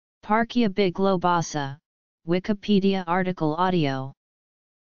Parkia biglobosa, Wikipedia article audio.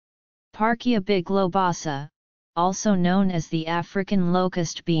 Parkia biglobosa, also known as the African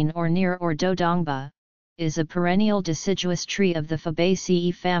locust bean or near or dodongba, is a perennial deciduous tree of the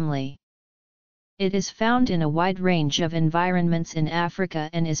Fabaceae family. It is found in a wide range of environments in Africa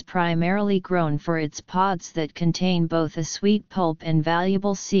and is primarily grown for its pods that contain both a sweet pulp and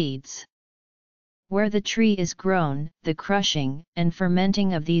valuable seeds. Where the tree is grown, the crushing and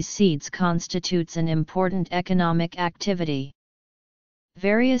fermenting of these seeds constitutes an important economic activity.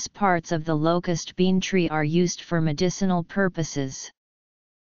 Various parts of the locust bean tree are used for medicinal purposes.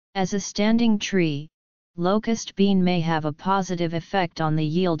 As a standing tree, locust bean may have a positive effect on the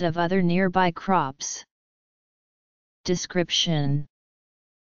yield of other nearby crops. Description: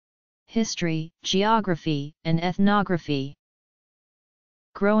 History, Geography, and Ethnography.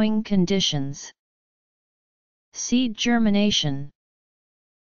 Growing conditions. Seed germination.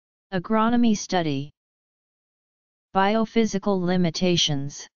 Agronomy study. Biophysical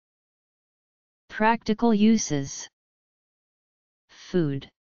limitations. Practical uses. Food.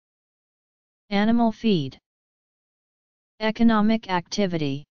 Animal feed. Economic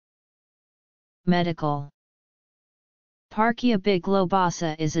activity. Medical. Parkia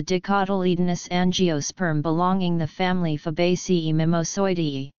biglobosa is a dicotyledonous angiosperm belonging the family Fabaceae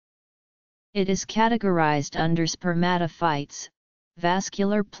mimosoideae. It is categorized under spermatophytes,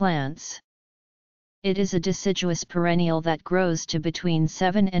 vascular plants. It is a deciduous perennial that grows to between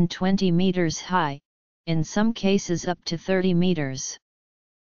 7 and 20 meters high, in some cases up to 30 meters.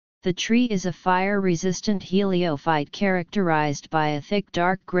 The tree is a fire-resistant heliophyte characterized by a thick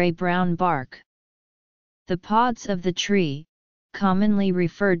dark gray-brown bark. The pods of the tree, commonly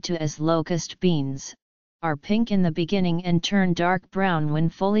referred to as locust beans, are pink in the beginning and turn dark brown when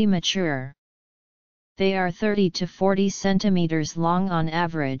fully mature. They are 30 to 40 centimeters long on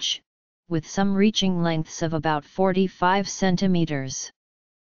average, with some reaching lengths of about 45 centimeters.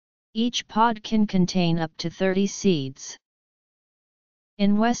 Each pod can contain up to 30 seeds.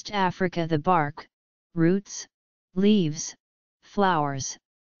 In West Africa, the bark, roots, leaves, flowers,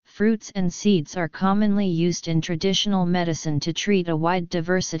 fruits and seeds are commonly used in traditional medicine to treat a wide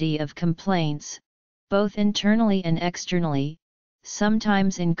diversity of complaints, both internally and externally,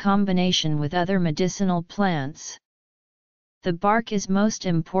 sometimes in combination with other medicinal plants. The bark is most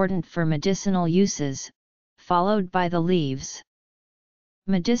important for medicinal uses, followed by the leaves.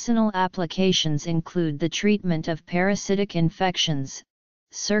 Medicinal applications include the treatment of parasitic infections,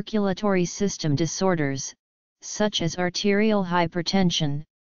 circulatory system disorders, such as arterial hypertension,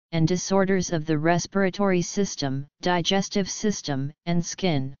 and disorders of the respiratory system, digestive system, and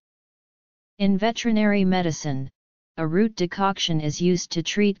skin. In veterinary medicine, a root decoction is used to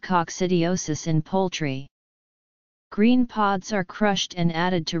treat coccidiosis in poultry. Green pods are crushed and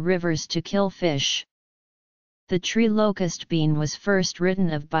added to rivers to kill fish. The tree locust bean was first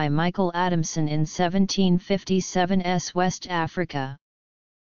written of by Michael Adamson in 1757 West Africa.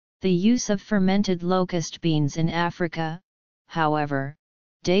 The use of fermented locust beans in Africa, however,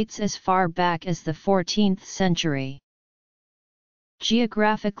 dates as far back as the 14th century.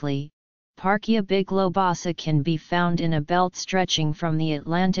 Geographically, Parkia biglobosa can be found in a belt stretching from the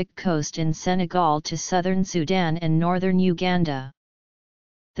Atlantic coast in Senegal to southern Sudan and northern Uganda.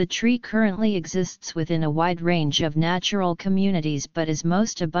 The tree currently exists within a wide range of natural communities but is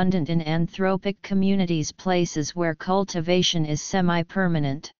most abundant in anthropic communities, places where cultivation is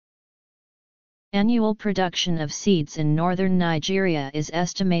semi-permanent. Annual production of seeds in northern Nigeria is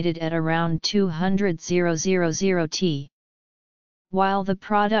estimated at around 200,000 t. While the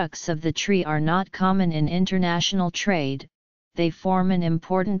products of the tree are not common in international trade, they form an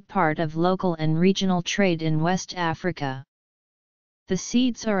important part of local and regional trade in West Africa. The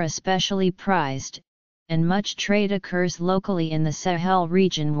seeds are especially prized, and much trade occurs locally in the Sahel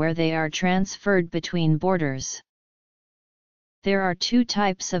region where they are transferred between borders. There are two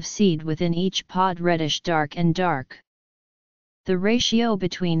types of seed within each pod: reddish dark and dark. The ratio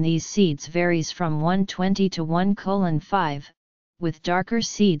between these seeds varies from 1:20 to 1:5, with darker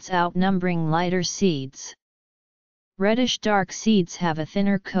seeds outnumbering lighter seeds. Reddish dark seeds have a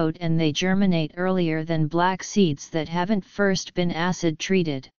thinner coat and they germinate earlier than black seeds that haven't first been acid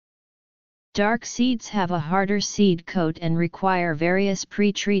treated. Dark seeds have a harder seed coat and require various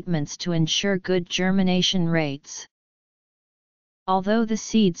pre-treatments to ensure good germination rates. Although the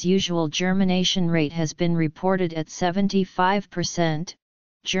seed's usual germination rate has been reported at 75%,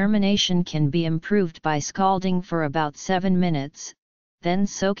 germination can be improved by scalding for about 7 minutes, then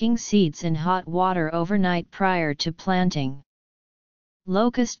soaking seeds in hot water overnight prior to planting.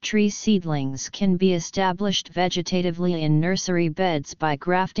 Locust tree seedlings can be established vegetatively in nursery beds by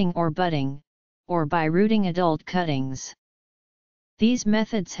grafting or budding, or by rooting adult cuttings. These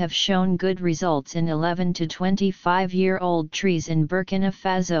methods have shown good results in 11 to 25-year-old trees in Burkina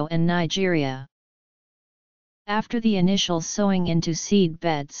Faso and Nigeria. After the initial sowing into seed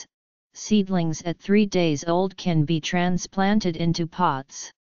beds, seedlings at 3 days old can be transplanted into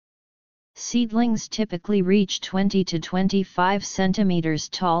pots. Seedlings typically reach 20 to 25 centimeters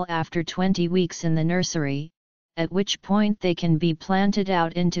tall after 20 weeks in the nursery, at which point they can be planted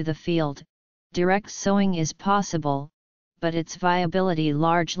out into the field. Direct sowing is possible, but its viability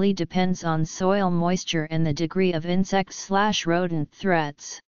largely depends on soil moisture and the degree of insect/rodent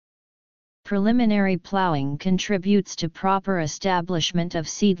threats. Preliminary plowing contributes to proper establishment of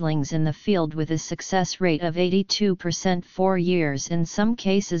seedlings in the field with a success rate of 82% 4 years in some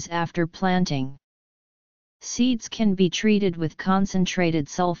cases after planting. Seeds can be treated with concentrated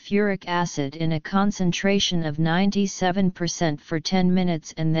sulfuric acid in a concentration of 97% for 10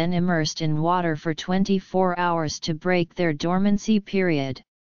 minutes and then immersed in water for 24 hours to break their dormancy period.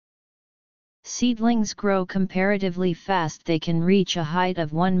 Seedlings grow comparatively fast. They can reach a height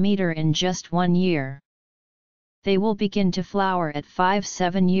of 1 meter in just 1 year. They will begin to flower at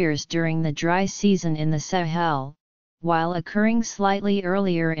 5-7 years during the dry season in the Sahel, while occurring slightly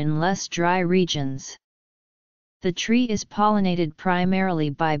earlier in less dry regions. The tree is pollinated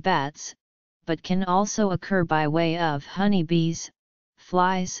primarily by bats, but can also occur by way of honeybees,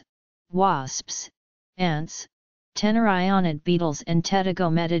 flies, wasps, ants, Tenorionid beetles and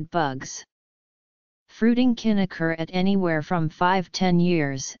Tetragometid bugs. Fruiting can occur at anywhere from 5-10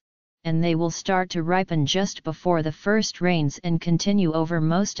 years, and they will start to ripen just before the first rains and continue over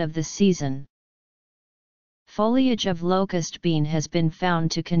most of the season. Foliage of locust bean has been found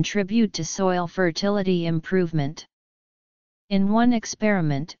to contribute to soil fertility improvement. In one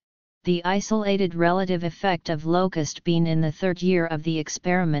experiment, the isolated relative effect of locust bean in the third year of the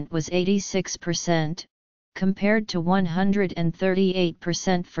experiment was 86%, compared to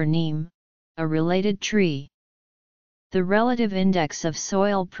 138% for neem, a related tree. The relative index of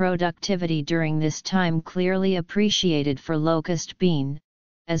soil productivity during this time clearly appreciated for locust bean,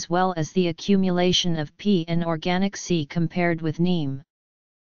 as well as the accumulation of P and organic C compared with neem.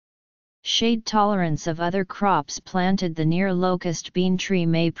 Shade tolerance of other crops planted the near locust bean tree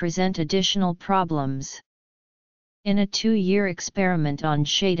may present additional problems. In a 2-year experiment on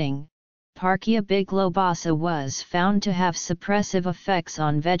shading, Parkia biglobosa was found to have suppressive effects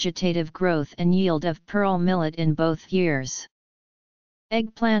on vegetative growth and yield of pearl millet in both years.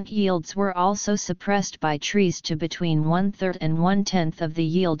 Eggplant yields were also suppressed by trees to between 1/3 and 1/10 of the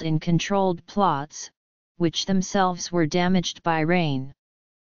yield in controlled plots, which themselves were damaged by rain.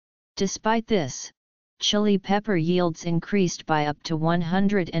 Despite this, chili pepper yields increased by up to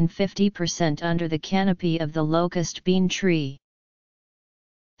 150% under the canopy of the locust bean tree.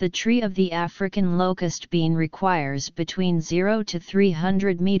 The tree of the African locust bean requires between 0 to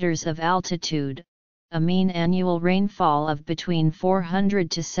 300 meters of altitude, a mean annual rainfall of between 400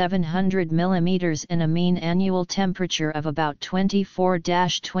 to 700 millimeters and a mean annual temperature of about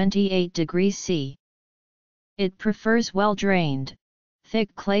 24-28 degrees C. It prefers well-drained,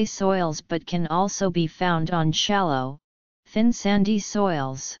 thick clay soils but can also be found on shallow, thin sandy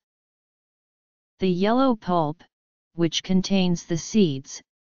soils. The yellow pulp, which contains the seeds,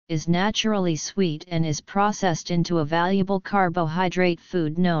 is naturally sweet and is processed into a valuable carbohydrate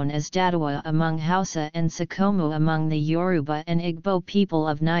food known as dadawa among Hausa and Sakomu among the Yoruba and Igbo people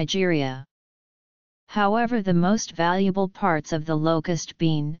of Nigeria. However, the most valuable parts of the locust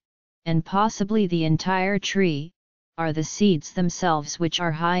bean, and possibly the entire tree, are the seeds themselves, which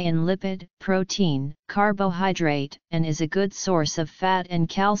are high in lipid, protein, carbohydrate, and is a good source of fat and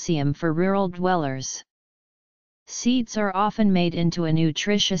calcium for rural dwellers. Seeds are often made into a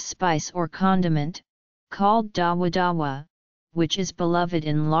nutritious spice or condiment, called dawa, which is beloved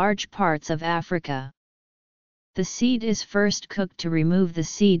in large parts of Africa. The seed is first cooked to remove the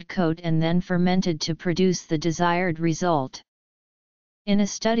seed coat and then fermented to produce the desired result. In a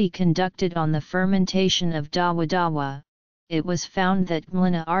study conducted on the fermentation of dawa, it was found that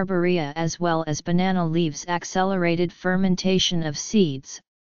Gmelina arborea as well as banana leaves accelerated fermentation of seeds,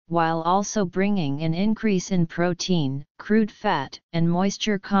 while also bringing an increase in protein, crude fat, and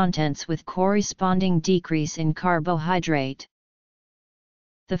moisture contents with corresponding decrease in carbohydrate.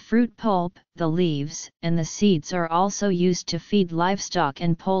 The fruit pulp, the leaves, and the seeds are also used to feed livestock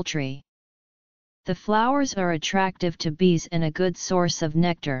and poultry. The flowers are attractive to bees and a good source of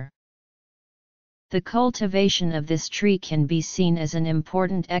nectar. The cultivation of this tree can be seen as an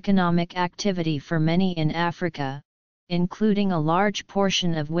important economic activity for many in Africa, including a large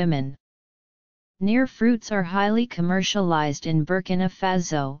portion of women. Near fruits are highly commercialized in Burkina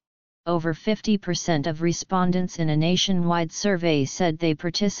Faso. Over 50% of respondents in a nationwide survey said they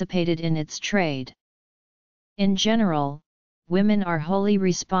participated in its trade. In general, women are wholly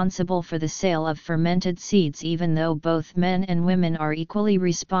responsible for the sale of fermented seeds, even though both men and women are equally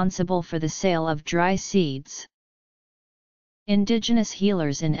responsible for the sale of dry seeds. Indigenous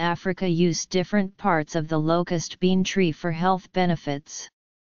healers in Africa use different parts of the locust bean tree for health benefits.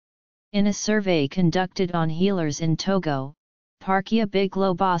 In a survey conducted on healers in Togo, Parkia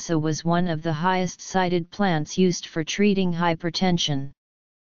biglobosa was one of the highest cited plants used for treating hypertension.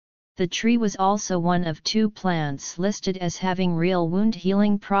 The tree was also one of 2 plants listed as having real wound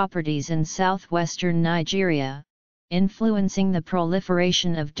healing properties in southwestern Nigeria, influencing the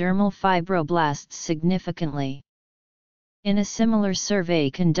proliferation of dermal fibroblasts significantly. In a similar survey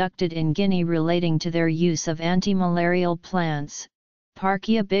conducted in Guinea relating to their use of anti-malarial plants,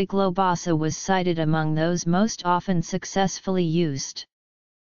 Parkia biglobosa was cited among those most often successfully used.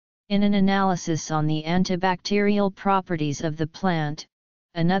 In an analysis on the antibacterial properties of the plant,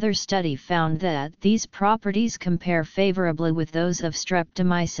 another study found that these properties compare favorably with those of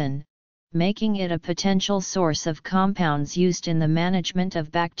streptomycin, making it a potential source of compounds used in the management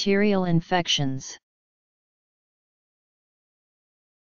of bacterial infections.